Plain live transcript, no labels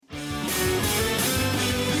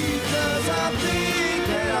I think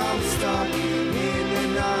that I'm stuck in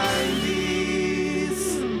the 90s.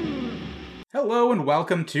 Hello and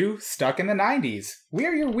welcome to Stuck in the 90s.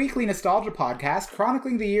 We're your weekly nostalgia podcast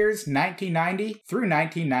chronicling the years 1990 through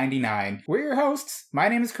 1999. We're your hosts. My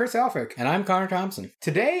name is Chris Elphick. And I'm Connor Thompson.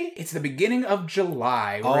 Today, it's the beginning of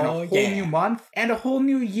July. We're in a whole new month and a whole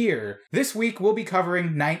new year. This week, we'll be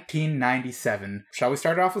covering 1997. Shall we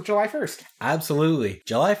start off with July 1st? Absolutely.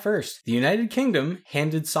 July 1st, the United Kingdom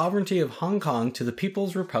handed sovereignty of Hong Kong to the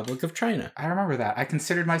People's Republic of China. I remember that. I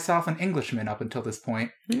considered myself an Englishman up until this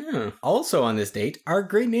point. Yeah. Also on this date, our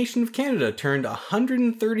great nation of Canada turned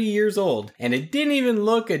 130 years old, and it didn't even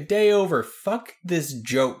look a day over. Fuck this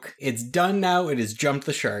joke. It's done now. It has jumped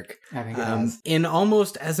the shark. I think it has. In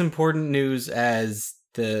almost as important news as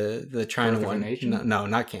the China Birth of a one. Nation? No,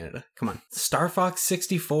 not Canada. Come on. Star Fox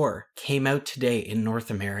 64 came out today in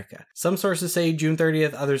North America. Some sources say June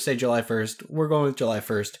 30th, others say July 1st. We're going with July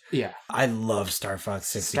 1st. Yeah. I love Star Fox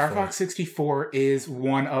 64. Star Fox 64 is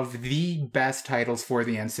one of the best titles for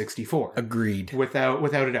the N64. Agreed. Without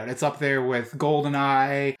a doubt. It's up there with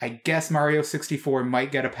GoldenEye. I guess Mario 64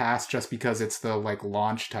 might get a pass just because it's the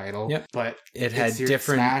launch title. Yep. But It had it's your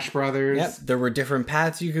different Smash Brothers. Yep. There were different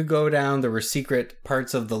paths you could go down. There were secret parts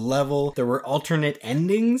of the level. There were alternate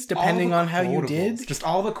endings depending on how you did. Just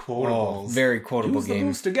all the quotables. Oh, very quotable Use the game.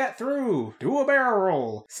 boost to get through. Do a barrel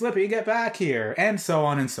roll. Slippy, get back here. And so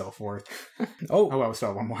on and so forth. Oh, I still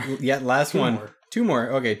have one more. yeah, last Two one. more. Two more.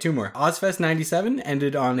 Okay, two more. Ozfest 97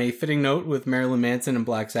 ended on a fitting note with Marilyn Manson and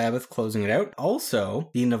Black Sabbath closing it out. Also,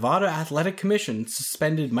 the Nevada Athletic Commission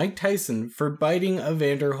suspended Mike Tyson for biting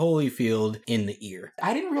Evander Holyfield in the ear.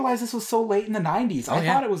 I didn't realize this was so late in the 90s. I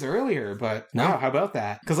thought it was earlier, but No. wow, how about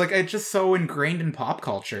that? Because it's just so ingrained in pop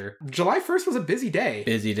culture. July 1st was a busy day.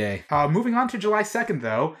 Busy day. Moving on to July 2nd,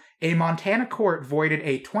 though, a Montana court voided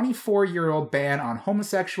a 24-year-old ban on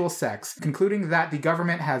homosexual sex, concluding that the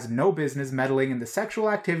government has no business meddling in the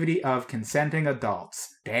sexual activity of consenting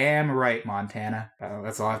adults. Damn right, Montana.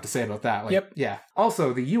 That's all I have to say about that. Yep. Yeah.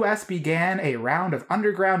 Also, the U.S. began a round of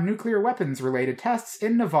underground nuclear weapons-related tests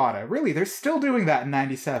in Nevada. Really, they're still doing that in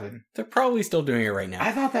 97. They're probably still doing it right now.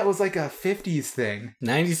 I thought that was like a 50s thing.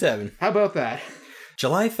 97. How about that?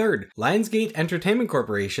 July 3rd, Lionsgate Entertainment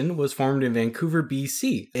Corporation was formed in Vancouver,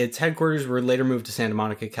 BC. Its headquarters were later moved to Santa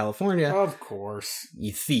Monica, California. Of course.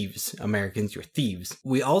 You thieves, Americans, you're thieves.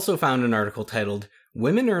 We also found an article titled,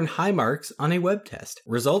 Women Earn High Marks on a Web Test.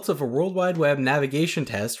 Results of a World Wide Web navigation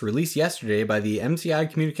test released yesterday by the MCI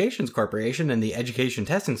Communications Corporation and the Education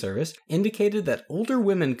Testing Service indicated that older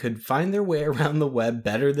women could find their way around the web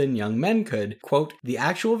better than young men could. Quote, the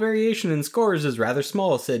actual variation in scores is rather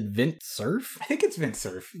small, said Vint Cerf. I think it's Vint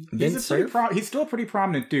Cerf. Vint Cerf? He's still a pretty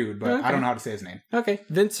prominent dude, but Okay. I don't know how to say his name. Okay,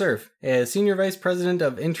 Vint Cerf, Senior Vice President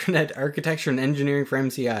of Internet Architecture and Engineering for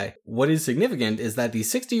MCI. What is significant is that the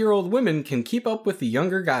 60-year-old women can keep up with the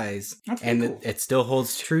younger guys. That's and pretty cool. it still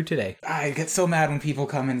holds true today. I get so mad when people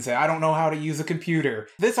come and say, I don't know how to use a computer.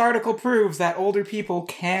 This article proves that older people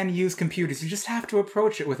can use computers. You just have to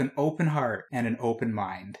approach it with an open heart and an open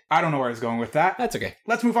mind. I don't know where I was going with that. That's okay.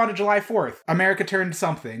 Let's move on to July 4th. America turned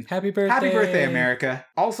something. Happy birthday. Happy birthday, America.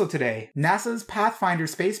 Also today, NASA's Pathfinder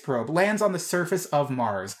space probe lands on the surface of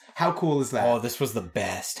Mars. How cool is that? Oh, this was the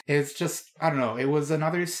best. It's just, I don't know, it was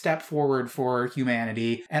another step forward for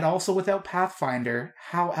humanity. And also without Pathfinder,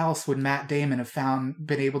 how else would Matt Damon have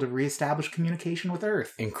been able to reestablish communication with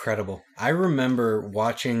Earth? Incredible. I remember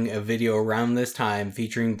watching a video around this time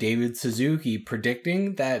featuring David Suzuki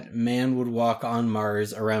predicting that man would walk on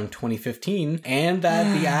Mars around 2015 and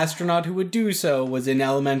that the astronaut who would do so was in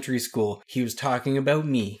elementary school. He was talking about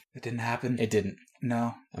me. It didn't happen. It didn't.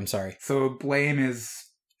 No. I'm sorry. So blame is...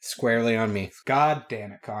 Squarely on me. God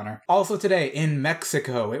damn it, Connor. Also today, in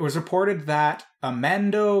Mexico, it was reported that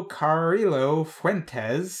Amando Carrillo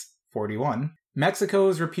Fuentes, 41,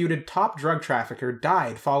 Mexico's reputed top drug trafficker,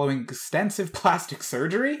 died following extensive plastic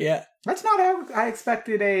surgery? Yeah. That's not how I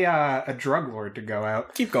expected a drug lord to go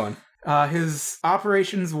out. Keep going. His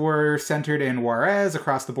operations were centered in Juarez,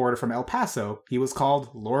 across the border from El Paso. He was called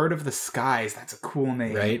Lord of the Skies. That's a cool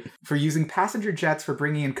name. Right. For using passenger jets for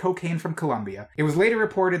bringing in cocaine from Colombia. It was later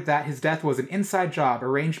reported that his death was an inside job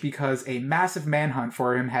arranged because a massive manhunt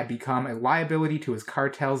for him had become a liability to his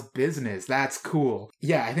cartel's business. That's cool.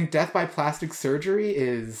 Yeah, I think death by plastic surgery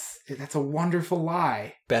that's a wonderful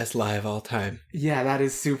lie. Best lie of all time. Yeah, that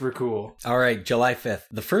is super cool. All right, July 5th.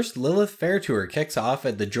 The first Lilith Fair Tour kicks off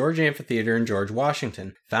at the George Amphitheater in George,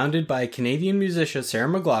 Washington. Founded by Canadian musician Sarah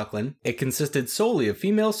McLachlan, it consisted solely of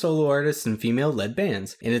female solo artists and female-led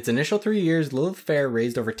bands. In its initial 3 years, Lilith Fair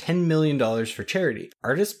raised over $10 million for charity.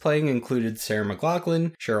 Artists playing included Sarah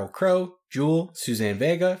McLachlan, Sheryl Crow, Jewel, Suzanne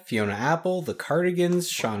Vega, Fiona Apple, The Cardigans,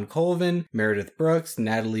 Sean Colvin, Meredith Brooks,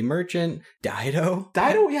 Natalie Merchant, Dido.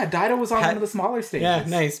 Dido was on Pat- one of the smaller stages. Yeah,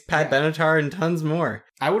 nice. Pat Benatar and tons more.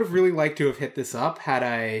 I would have really liked to have hit this up had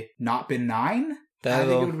I not been 9. I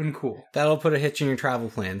think it would have been cool. That'll put a hitch in your travel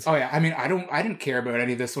plans. Oh yeah, I mean, I didn't care about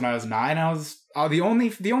any of this when I was 9. I was the only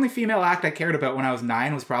female act I cared about when I was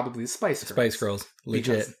 9 was probably the Spice Girls. Spice Girls,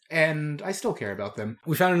 legit. And I still care about them.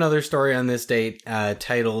 We found another story on this date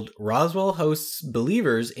titled "Roswell Hosts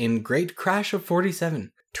Believers in Great Crash of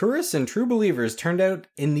 47." Tourists and true believers turned out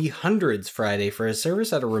in the hundreds Friday for a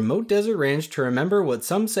service at a remote desert ranch to remember what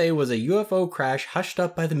some say was a UFO crash hushed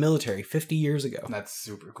up by the military 50 years ago. That's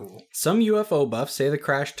super cool. Some UFO buffs say the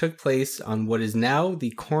crash took place on what is now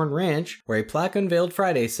the Corn Ranch, where a plaque unveiled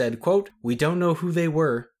Friday said, quote, "We don't know who they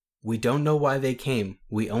were. We don't know why they came.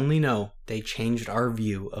 We only know they changed our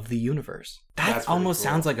view of the universe." That almost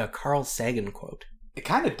sounds like a Carl Sagan quote. It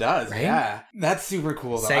kind of does, right? Yeah. That's super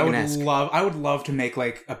cool, though. Sagan-esque. I would love to make,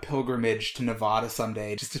 like, a pilgrimage to Nevada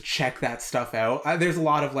someday just to check that stuff out. There's a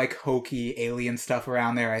lot of, like, hokey alien stuff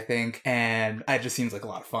around there, I think, and it just seems like a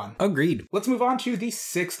lot of fun. Agreed. Let's move on to the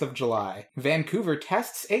 6th of July. Vancouver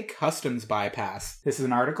tests a customs bypass. This is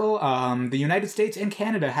an article. The United States and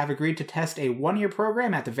Canada have agreed to test a 1-year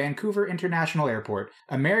program at the Vancouver International Airport.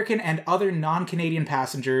 American and other non-Canadian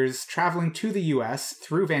passengers traveling to the U.S.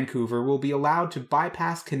 through Vancouver will be allowed to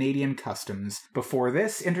bypass Canadian customs. Before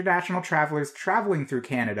this, international travelers traveling through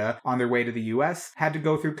Canada on their way to the US had to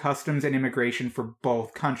go through customs and immigration for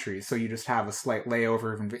both countries. So you just have a slight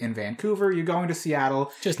layover in Vancouver, you're going to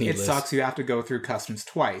Seattle. Just needless. It sucks, you have to go through customs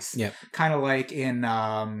twice. Yep. Kind of like in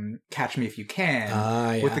Catch Me If You Can,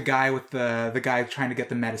 Yeah. with the guy trying to get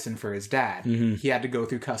the medicine for his dad. Mhm. He had to go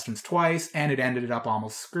through customs twice, and it ended up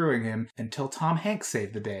almost screwing him until Tom Hanks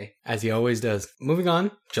saved the day. As he always does. Moving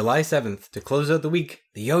on, July 7th, to close out the week,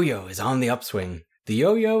 the yo-yo is on the upswing. The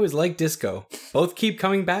yo-yo is like disco. Both keep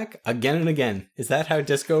coming back again and again. Is that how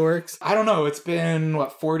disco works? I don't know. It's been,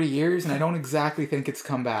 40 years, and I don't exactly think it's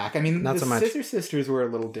come back. I mean, Not the so much. Scissor Sisters were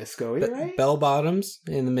a little disco-y, right? Bell bottoms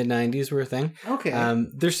in the mid-90s were a thing. Okay.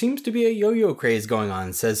 There seems to be a yo-yo craze going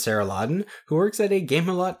on, says Sarah Lawden, who works at a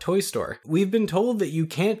Game-A-Lot toy store. We've been told that you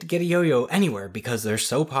can't get a yo-yo anywhere because they're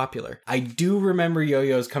so popular. I do remember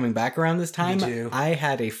yo-yos coming back around this time. Me too. I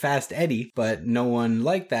had a Fast Eddie, but no one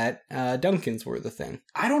liked that. Dunkins were the thing.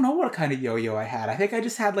 I don't know what kind of yo-yo I had. I think I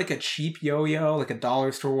just had, like, a cheap yo-yo, like a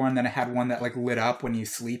dollar store one. Then I had one that, like, lit up when you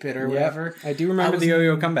sleep it or whatever. I do remember the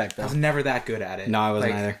yo-yo comeback, I though. was never that good at it. No, I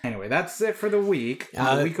wasn't either. Anyway, that's it for the week.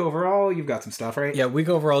 The week overall, you've got some stuff, right? Yeah, week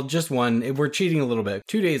overall, just one. We're cheating a little bit.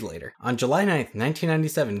 2 days later. On July 9th,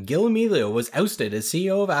 1997, Gil Amelio was ousted as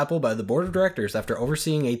CEO of Apple by the board of directors after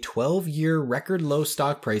overseeing a 12-year record low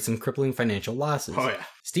stock price and crippling financial losses. Oh, yeah.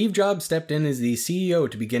 Steve Jobs stepped in as the CEO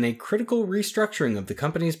to begin a critical restructuring of the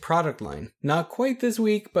company's product line. Not quite this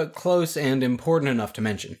week, but close and important enough to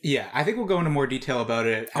mention. Yeah, I think we'll go into more detail about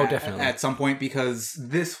it definitely. at some point, because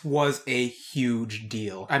this was a huge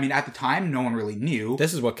deal. I mean, at the time, no one really knew.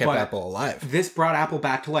 This is what kept but Apple alive. This brought Apple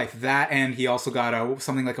back to life. That, and he also got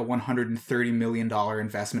something like a $130 million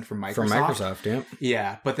investment from Microsoft. From Microsoft, yeah.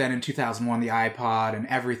 Yeah, but then in 2001, the iPod and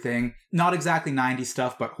everything. Not exactly 90s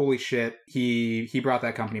stuff, but holy shit, he brought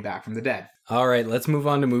that company back from the dead. All right, let's move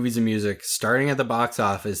on to movies and music. Starting at the box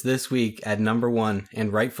office this week at number 1,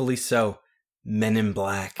 and rightfully so, Men in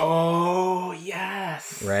Black. Oh,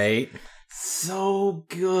 yes. Right? So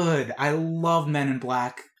good. I love Men in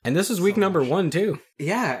Black. And this is week number 1, too.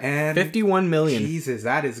 Yeah, and 51 million. Jesus,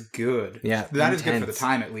 that is good. Yeah, that is good for intense. the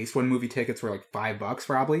time, at least. When movie tickets were like $5,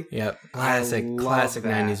 probably. Yep. I love Classic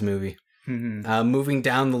that. 90s movie. Mm-hmm. Moving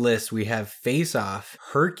down the list, we have Face Off,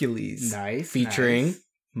 Hercules. Nice. Featuring nice.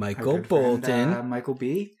 Michael Our good friend, Bolton. Michael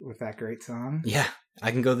B. with that great song. Yeah,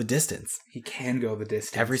 I Can Go the Distance. He can go the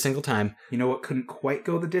distance. Every single time. You know what couldn't quite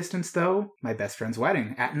go the distance, though? My Best Friend's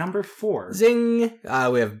Wedding at number 4. Zing!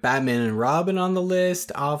 We have Batman and Robin on the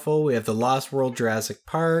list. Awful. We have The Lost World, Jurassic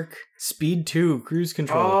Park. Speed 2, Cruise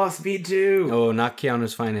Control. Oh, Speed 2. Oh, not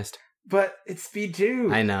Keanu's finest. But it's Speed 2.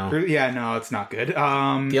 I know. Yeah, no, it's not good.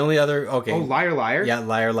 The only other... Okay. Oh, Liar Liar. Yeah,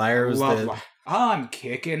 Liar Liar was I'm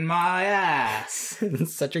kicking my ass.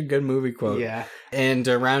 Such a good movie quote. Yeah. And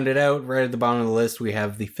to round it out, right at the bottom of the list, we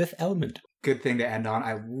have The Fifth Element. Good thing to end on.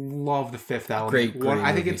 I love The Fifth Element. Great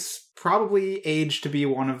I think movie. it's probably aged to be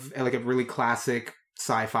one of, like, a really classic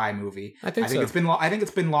sci-fi movie. I think so. I think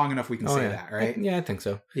it's been long enough we can say that, right? Yeah, I think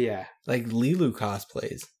so. Yeah. Like Lilu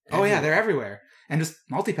cosplays. Oh, yeah, they're everywhere. And just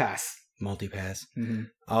multipass. Multipass. Mm-hmm.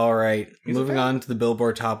 All right. He's Moving a fan. on to the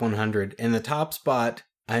Billboard Top 100. In the top spot,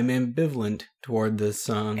 I'm ambivalent toward this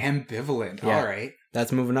song. Ambivalent. Yeah. All right.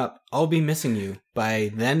 That's moving up. I'll Be Missing You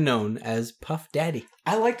by then known as Puff Daddy.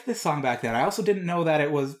 I liked this song back then. I also didn't know that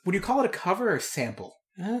it was, would you call it a cover or a sample?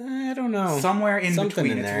 I don't know. Somewhere in Something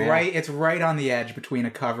between. in there, It's yeah. right. It's right on the edge between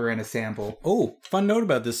a cover and a sample. Oh, fun note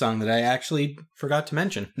about this song that I actually forgot to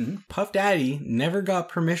mention. Mm-hmm. Puff Daddy never got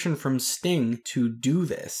permission from Sting to do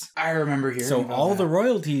this. I remember hearing So about all that. the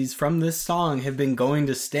royalties from this song have been going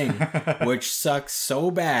to Sting, which sucks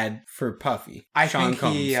so bad for Puffy. I Sean think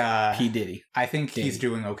Combs, he, P. Diddy. I think he's Diddy.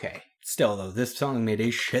 doing okay. Still though, this song made a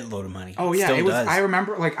shitload of money. Oh yeah, Still it was. does. I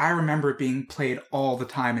remember it being played all the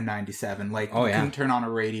time in '97. Like, Oh, you yeah. couldn't turn on a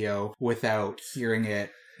radio without hearing it.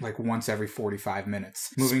 Like once every 45 minutes.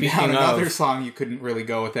 Moving Speaking down another of- song you couldn't really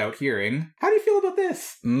go without hearing. How do you feel about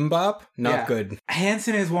this? Mbop, not Yeah. good.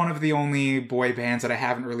 Hanson is one of the only boy bands that I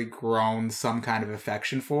haven't really grown some kind of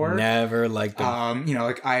affection for. Never liked them.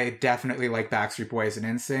 Like I definitely like Backstreet Boys and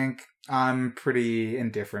NSYNC. I'm pretty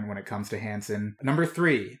indifferent when it comes to Hanson. Number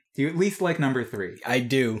 3. Do you at least like number 3? I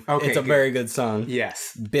do. Okay, It's a good. very good song.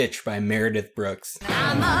 Yes. Bitch by Meredith Brooks.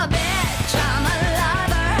 I'm a bitch, I'm a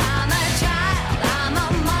lover, I'm a child, I'm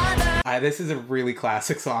a mother. This is a really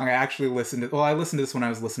classic song. I actually listened to... Well, I listened to this when I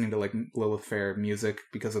was listening to, like, Lilith Fair music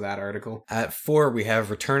because of that article. At 4, we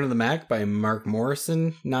have Return of the Mac by Mark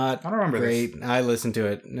Morrison. Not I don't remember great. I listened to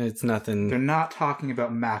it. It's nothing. They're not talking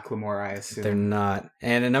about Macklemore, I assume. They're not.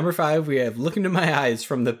 And at number 5, we have Look Into My Eyes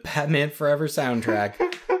from the Batman Forever soundtrack.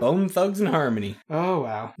 Bone Thugs and Harmony. Oh,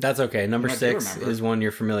 wow. That's okay. Number I do 6 remember. is one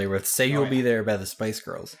you're familiar with. Say You'll yeah. Be There by the Spice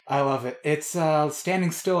Girls. I love it. It's standing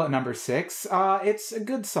still at number 6. It's a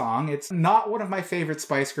good song. It's not one of my favorite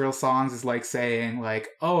Spice Girl songs. Is like saying, like,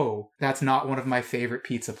 oh, that's not one of my favorite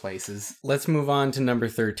pizza places. Let's move on to number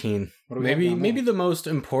 13. What do we have down there? Maybe the most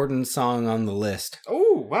important song on the list.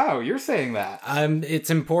 Oh, wow, you're saying that. It's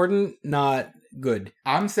important, not good.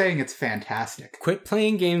 I'm saying it's fantastic. Quit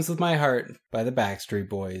Playing Games with My Heart by the Backstreet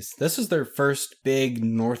Boys. This was their first big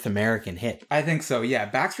North American hit. I think so, yeah.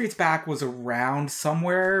 Backstreet's Back was around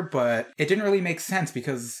somewhere, but it didn't really make sense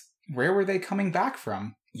because where were they coming back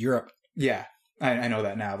from? Europe. Yeah, I know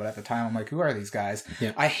that now, but at the time I'm like, who are these guys?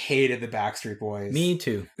 Yeah. I hated the Backstreet Boys. Me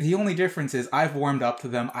too. The only difference is I've warmed up to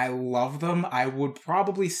them. I love them. I would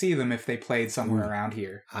probably see them if they played somewhere around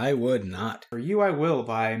here. I would not. For You I Will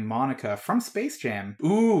by Monica from Space Jam.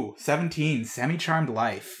 Ooh, 17, Semi-Charmed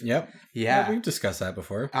Life. Yep. Yeah. We've discussed that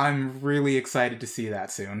before. I'm really excited to see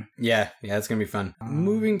that soon. Yeah, it's gonna be fun.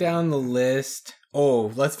 Moving down the list.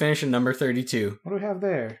 Oh, let's finish at number 32. What do we have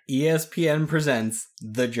there? ESPN presents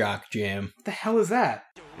The Jock Jam. What the hell is that?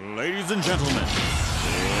 Ladies and gentlemen,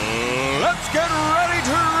 let's get ready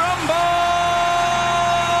to rumble!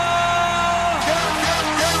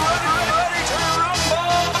 Get ready to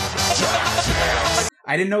rumble!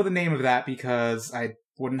 I didn't know the name of that because I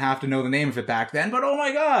wouldn't have to know the name of it back then, but oh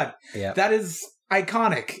my god! Yeah. That is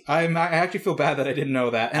iconic. I actually feel bad that I didn't know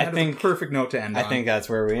that. And I that is think- a perfect note to end on. I think that's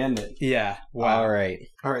where we end it. Yeah. Wow. All right.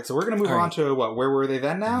 All right, so we're going to move All on right. to what? Where were they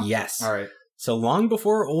then now? Yes. All right. So long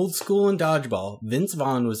before Old School and Dodgeball, Vince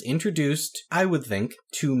Vaughn was introduced, I would think,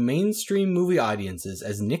 to mainstream movie audiences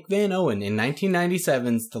as Nick Van Owen in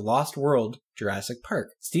 1997's The Lost World, Jurassic Park.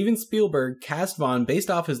 Steven Spielberg cast Vaughn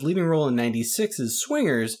based off his leading role in 96's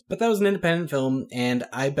Swingers, but that was an independent film, and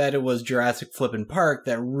I bet it was Jurassic Flippin' Park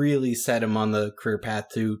that really set him on the career path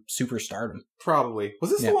to superstardom. Probably.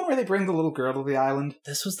 Was this Yeah. the one where they bring the little girl to the island?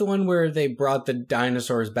 This was the one where they brought the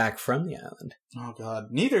dinosaurs back from the island. Oh god.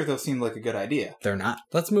 Neither of those seemed like a good idea. They're not.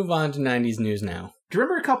 Let's move on to 90s news now. Do you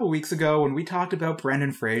remember a couple weeks ago when we talked about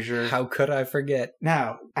Brendan Fraser? How could I forget?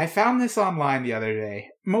 Now, I found this online the other day.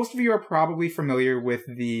 Most of you are probably familiar with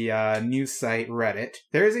the news site Reddit.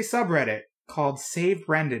 There is a subreddit called Save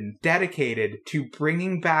Brendan, dedicated to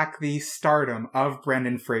bringing back the stardom of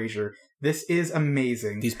Brendan Fraser. This is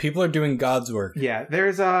amazing. These people are doing God's work. Yeah,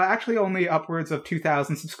 there's actually only upwards of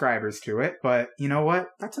 2,000 subscribers to it, but you know what?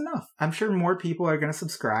 That's enough. I'm sure more people are going to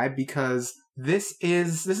subscribe because this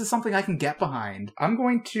is something I can get behind. I'm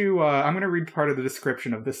going to read part of the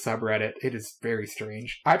description of this subreddit. It is very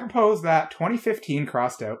strange. I propose that 2015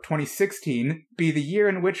 crossed out 2016 be the year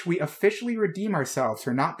in which we officially redeem ourselves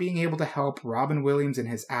for not being able to help Robin Williams in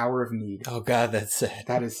his hour of need. Oh god, that's sad.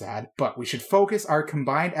 That is sad. But we should focus our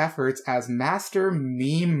combined efforts as master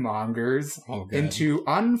meme mongers Oh god. into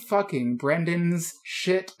unfucking Brendan's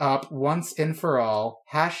shit up once and for all.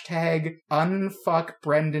 Hashtag unfuck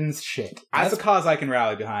Brendan's shit. That's a cause I can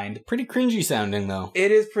rally behind. Pretty cringy sounding though.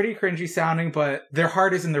 It is pretty cringy sounding, but their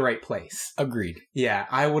heart is in the right place. Agreed. Yeah,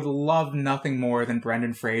 I would love nothing more than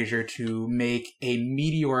Brendan Fraser to make a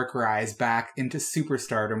meteoric rise back into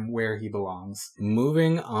superstardom where he belongs.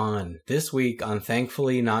 Moving on. This week on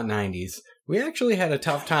Thankfully Not 90s, We actually had a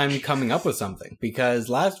tough time coming up with something, because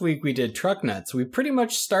last week we did truck nuts. We pretty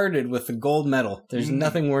much started with the gold medal. There's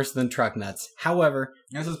nothing worse than truck nuts. However,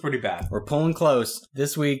 This is pretty bad. we're pulling close.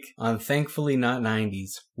 This week on Thankfully Not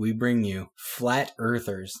 90s, we bring you Flat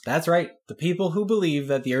Earthers. That's right, the people who believe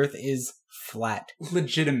that the Earth is flat.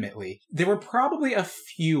 Legitimately. There were probably a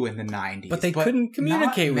few in the 90s. But they couldn't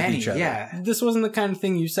communicate not with many, each other. Yeah. This wasn't the kind of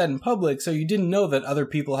thing you said in public, so you didn't know that other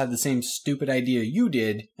people had the same stupid idea you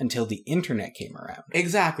did until the internet came around.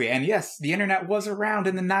 Exactly. And yes, the internet was around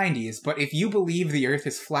in the 90s, but if you believe the earth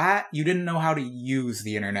is flat, you didn't know how to use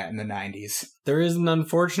the internet in the 90s. There is an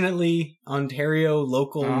unfortunately Ontario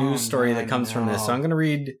local Oh, news story that man, comes from this, no. so I'm going to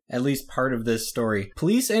read at least part of this story.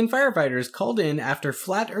 Police and firefighters called in after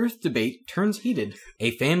flat earth debate turns heated.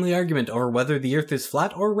 A family argument over whether the earth is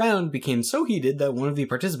flat or round became so heated that one of the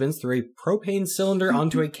participants threw a propane cylinder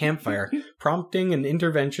onto a campfire, prompting an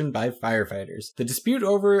intervention by firefighters. The dispute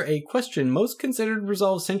over a question most considered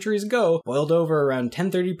resolved centuries ago boiled over around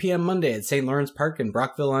 10:30 p.m. Monday at St. Lawrence Park in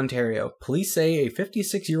Brockville, Ontario. Police say a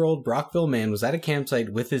 56-year-old Brockville man was at a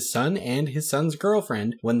campsite with his son and his son's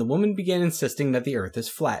girlfriend when the woman began insisting that the earth is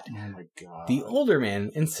flat. Oh my god. The older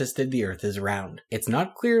man insisted the earth is round. It's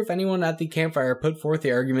not clear if anyone at the campfire put forth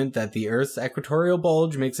the argument that the earth's equatorial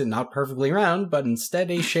bulge makes it not perfectly round, but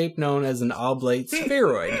instead a shape known as an oblate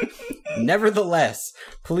spheroid. Nevertheless,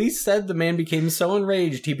 police said the man became so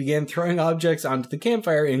enraged he began throwing objects onto the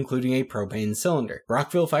campfire, including a propane cylinder.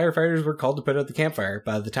 Brockville firefighters were called to put out the campfire.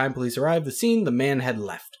 By the time police arrived at the scene, the man had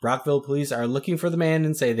left. Brockville police are looking for the man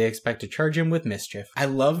and say they expect to charge him with mischief. I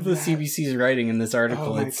love the CBC's writing in this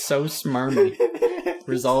article. Oh my It's so smarmy.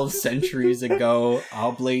 Resolved centuries ago,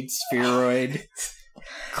 oblate spheroid.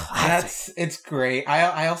 It's great.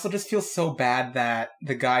 I also just feel so bad that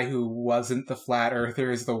the guy who wasn't the flat earther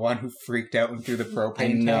is the one who freaked out and threw the I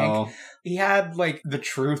propane know. tank. He had, like, the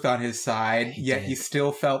truth on his side, He yet did. he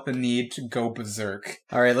still felt the need to go berserk.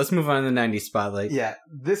 All right, let's move on to the 90s spotlight. Yeah,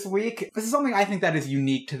 this week, this is something I think that is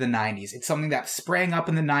unique to the 90s. It's something that sprang up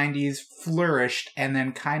in the 90s, flourished, and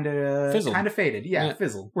then kind Fizzled. of faded. Yeah,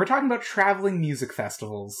 fizzled. We're talking about traveling music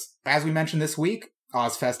festivals. As we mentioned this week,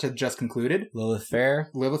 Ozfest had just concluded. Lilith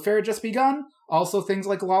Fair. Lilith Fair had just begun. Also, things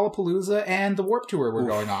like Lollapalooza and the Warped Tour were Oof.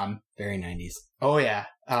 going on. Very 90s. Oh, yeah.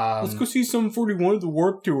 Let's go see Sum 41 at the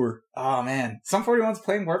Warp Tour. Oh, man. Sum 41's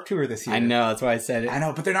playing Warped Tour this year. I know, that's why I said it. I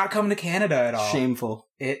know, but they're not coming to Canada at all. Shameful.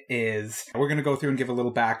 It is. We're going to go through and give a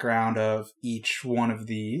little background of each one of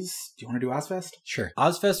these. Do you want to do Ozfest? Sure.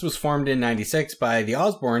 Ozfest was formed in 96 by the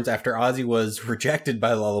Osbournes after Ozzy was rejected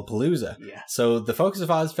by Lollapalooza. Yeah. So the focus of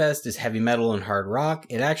Ozfest is heavy metal and hard rock.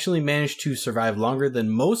 It actually managed to survive longer than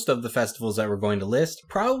most of the festivals that we're going to list,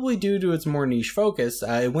 probably due to its more niche focus.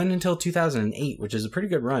 It went until 2008, which is a pretty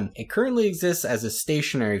good run. It currently exists as a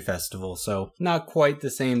stationary festival, so not quite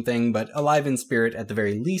the same thing, but alive in spirit at the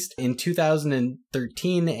very least. In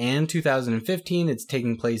 2013 and 2015, it's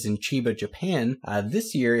taking place in Chiba, Japan.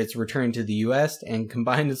 This year, it's returned to the US and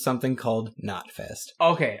combined with something called Knotfest.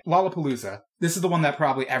 Okay, Lollapalooza. This is the one that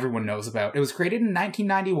probably everyone knows about. It was created in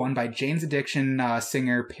 1991 by Jane's Addiction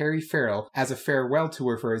singer Perry Farrell as a farewell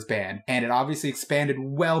tour for his band, and it obviously expanded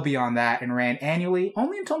well beyond that and ran annually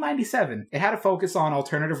only until 97. It had a focus on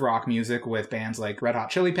alternative rock music with bands like Red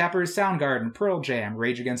Hot Chili Peppers, Soundgarden, Pearl Jam,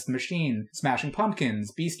 Rage Against the Machine, Smashing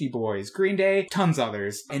Pumpkins, Beastie Boys, Green Day, tons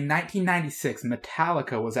others. In 1996,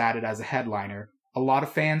 Metallica was added as a headliner. A lot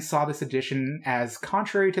of fans saw this edition as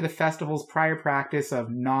contrary to the festival's prior practice of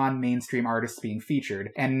non-mainstream artists being featured,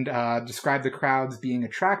 and described the crowds being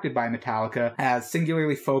attracted by Metallica as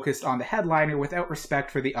singularly focused on the headliner without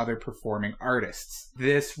respect for the other performing artists.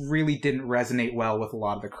 This really didn't resonate well with a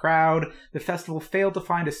lot of the crowd. The festival failed to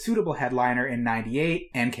find a suitable headliner in 98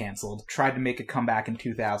 and canceled. Tried to make a comeback in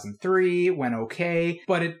 2003, went okay,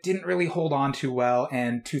 but it didn't really hold on too well,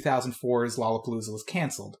 and 2004's Lollapalooza was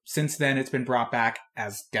canceled. Since then, it's been brought back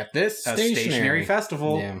as, get this, a stationary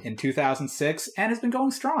festival in 2006, and has been going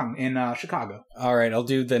strong in Chicago. All right, I'll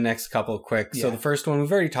do the next couple quick. So Yeah. the first one,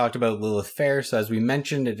 we've already talked about Lilith Fair. So as we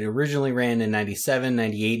mentioned, it originally ran in 97,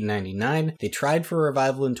 98, and 99. They tried for a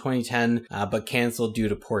revival in 2010, but canceled due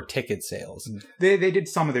to poor ticket sales. They did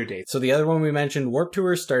some of their dates. So the other one we mentioned, Warped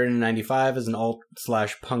Tour, started in 95 as an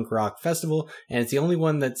alt/punk rock festival, and it's the only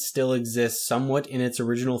one that still exists somewhat in its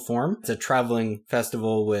original form. It's a traveling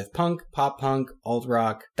festival with punk, pop punk, alt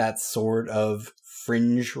rock, that sort of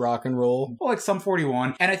fringe rock and roll. Well, like Sum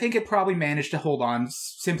 41. And I think it probably managed to hold on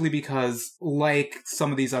simply because, like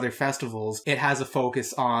some of these other festivals, it has a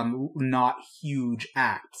focus on not huge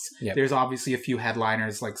acts. Yep. There's obviously a few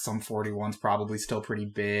headliners, like Sum 41's probably still pretty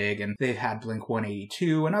big, and they've had Blink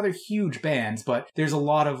 182 and other huge bands, but there's a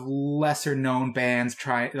lot of lesser known bands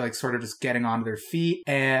sort of just getting onto their feet.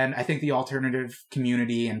 And I think the alternative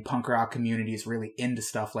community and punk rock community is really into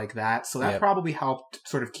stuff like that. So that Yep. probably helped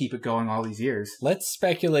sort of keep it going all these years. Let's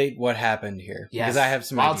speculate what happened here. Yes. Because I have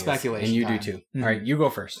some Wild ideas, speculation and you time. do too. Mhm. All right, you go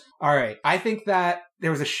first. All right. I think that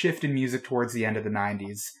there was a shift in music towards the end of the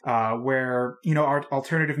 90s, where, our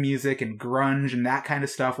alternative music and grunge and that kind of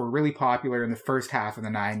stuff were really popular in the first half of the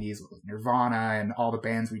 90s with Nirvana and all the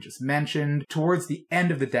bands we just mentioned. Towards the end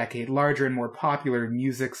of the decade, larger and more popular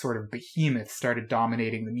music sort of behemoths started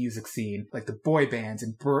dominating the music scene, like the boy bands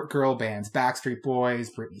and girl bands, Backstreet Boys,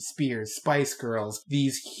 Britney Spears, Spice Girls,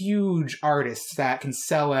 these huge artists that can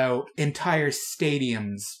sell out entire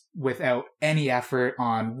stadiums without any effort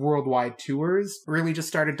on worldwide tours, really just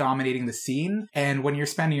started dominating the scene. And when you're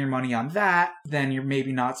spending your money on that, then you're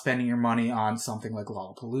maybe not spending your money on something like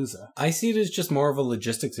Lollapalooza. I see it as just more of a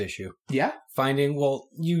logistics issue. Yeah? Finding, well,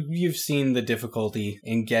 you've seen the difficulty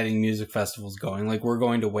in getting music festivals going. Like, we're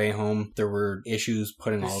going to Way Home. There were issues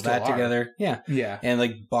putting There all of still that are. together. Yeah. Yeah. And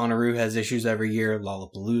like Bonnaroo has issues every year.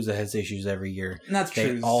 Lollapalooza has issues every year. And that's They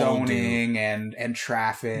true. all Zoning and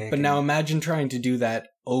traffic. But now imagine trying to do that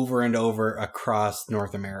over and over across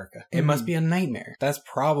North America. It must be a nightmare. That's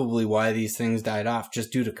probably why these things died off,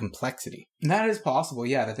 just due to complexity. That is possible,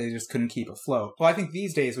 yeah, that they just couldn't keep afloat. Well, I think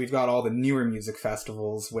these days we've got all the newer music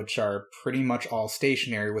festivals, which are pretty much all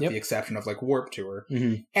stationary with Yep. the exception of like Warped Tour.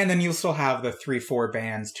 Mm-hmm. And then you'll still have the 3-4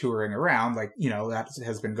 bands touring around, like, that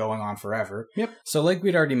has been going on forever. Yep. So like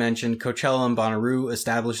we'd already mentioned, Coachella and Bonnaroo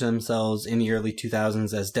established themselves in the early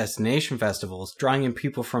 2000s as destination festivals, drawing in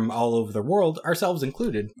people from all over the world, ourselves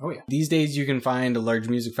included. Oh, yeah. These days you can find a large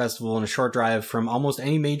music festival in a short drive from almost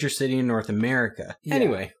any major city in North America. Yeah.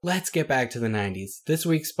 Anyway, let's get back to the 90s. This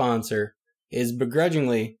week's sponsor is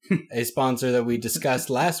begrudgingly a sponsor that we discussed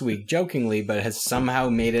last week jokingly, but has somehow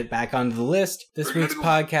made it back onto the list. This week's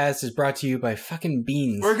podcast is brought to you by fucking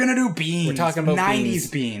Beans. We're gonna do Beans. We're talking about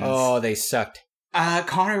 90s Beans. Oh, they sucked.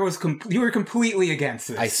 Connor you were completely against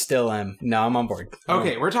this. I still am. No, I'm on board.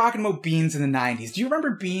 Okay, we're talking about Beans in the 90s. Do you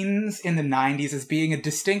remember Beans in the 90s as being a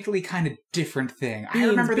distinctly kind of different thing? I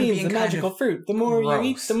remember them being the kind magical of fruit. The more you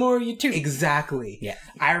eat, gross. the more you toot. Exactly. Yeah.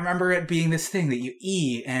 I remember it being this thing that you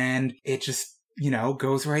eat and it just,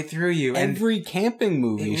 goes right through you. And Every camping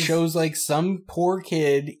movie it was- shows like some poor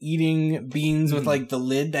kid eating beans with like the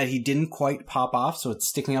lid that he didn't quite pop off, so it's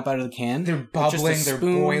sticking up out of the can. they're With just a bubbling, they're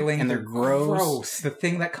spoon, boiling, and they're gross. The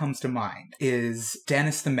thing that comes to mind is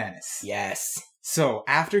Dennis the Menace. Yes. So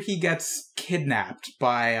after he gets kidnapped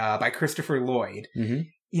by Christopher Lloyd,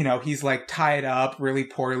 Mm-hmm. he's like tied up really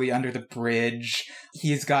poorly under the bridge.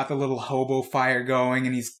 He's got the little hobo fire going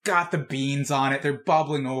and he's got the beans on it. They're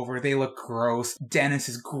bubbling over. They look gross. Dennis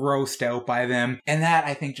is grossed out by them. And that,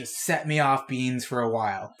 I think, just set me off Beans for a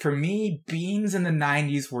while. For me, Beans in the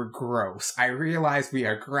 90s were gross. I realize we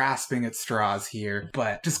are grasping at straws here,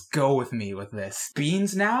 but just go with me with this.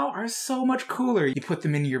 Beans now are so much cooler. You put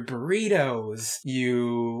them in your burritos.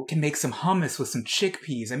 You can make some hummus with some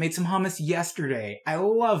chickpeas. I made some hummus yesterday. I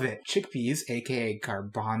love it. Chickpeas, aka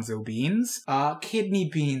garbanzo beans, kidney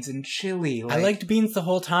beans and chili. I liked beans the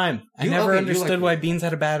whole time. I You- never okay, you understood like why beans. beans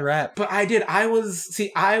had a bad rap. But I did. I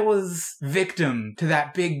was victim to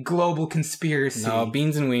that big global conspiracy No,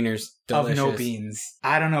 beans and wieners. Delicious. of no beans.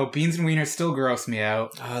 I don't know. Beans and wieners still gross me out.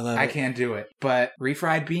 Oh, I love I it. can't do it. But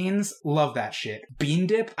refried beans, love that shit. Bean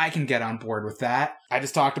dip, I can get on board with that. I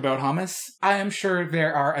just talked about hummus. I am sure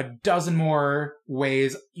there are a dozen more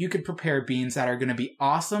ways you could prepare beans that are going to be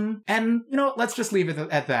awesome. And, let's just leave it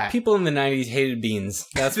at that. People in the 90s hated beans.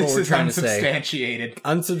 That's what This we're is trying to say. unsubstantiated.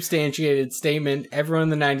 Unsubstantiated statement.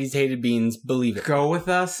 Everyone in the 90s hated beans. Believe it. Go with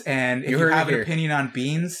us, and if You you heard it have an here. opinion on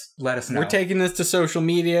beans, let us know. We're taking this to social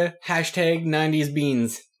media. Hashtag 90s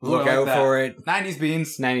beans. Ooh, Look I like out that. for it. 90s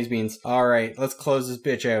beans. 90s beans. All right, let's close this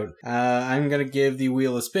bitch out. I'm going to give the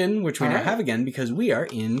wheel a spin, which we All now right. have again because we are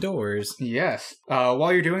indoors. Yes.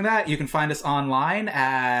 While you're doing that, you can find us online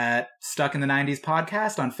at Stuck in the 90s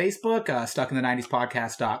Podcast on Facebook,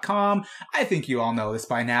 stuckinthe90spodcast.com. I think you all know this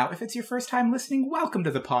by now. If it's your first time listening, welcome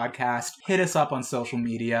to the podcast. Hit us up on social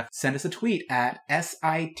media. Send us a tweet at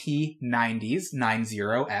SIT90s,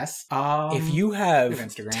 90S. If you have we have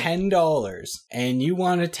Instagram. $10 and you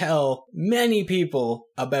want to tell many people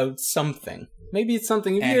about something, Maybe it's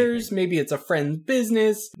something of Anything. yours. Maybe it's a friend's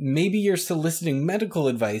business. Maybe you're soliciting medical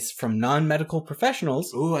advice from non-medical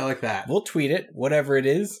professionals. Ooh, I like that. We'll tweet it, whatever it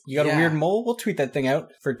is. You got Yeah. a weird mole? We'll tweet that thing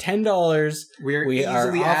out. For $10, We're we are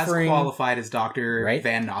easily offering... as qualified as Dr. Right?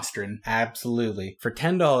 Van Nostrand. Absolutely. For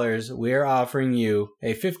 $10, we are offering you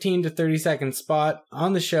a 15 to 30 second spot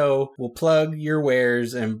on the show. We'll plug your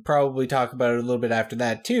wares and probably talk about it a little bit after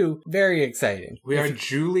that too. Very exciting. We are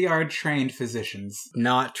Juilliard trained physicians.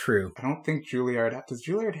 Not true. I don't think Juilliard... Does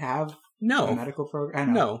Juilliard have a No. medical program?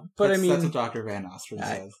 I know. No. But That's I what mean... Dr. Van Nostrand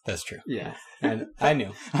says. That's true. Yeah. And I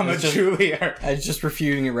knew. I'm I a was just- Juilliard. I was just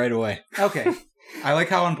refuting it right away. Okay. I like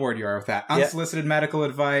how on board you are with that. Yeah. Unsolicited medical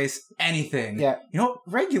advice, anything. Yeah. You know,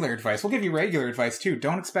 regular advice. We'll give you regular advice too.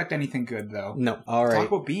 Don't expect anything good though. No. All Talk right.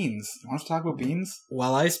 about beans. You want us to talk about beans?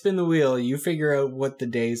 While I spin the wheel, you figure out what the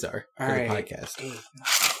days are for All the right. podcast.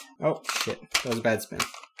 Oh, shit. That was a bad spin.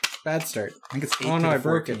 Bad start. I think it's 8 Oh, to no, the I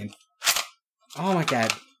broke it. 14th. Oh my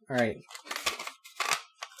god. All right.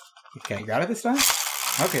 You Okay. got it this time?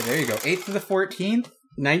 Okay, there you go. 8th to the 14th.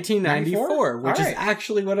 1994, which All is right.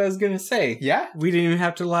 actually what I was going to say. Yeah? We didn't even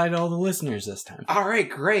have to lie to all the listeners this time. All right,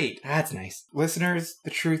 great. That's nice. Listeners,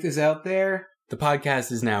 the truth is out there. The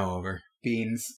podcast is now over. Beans.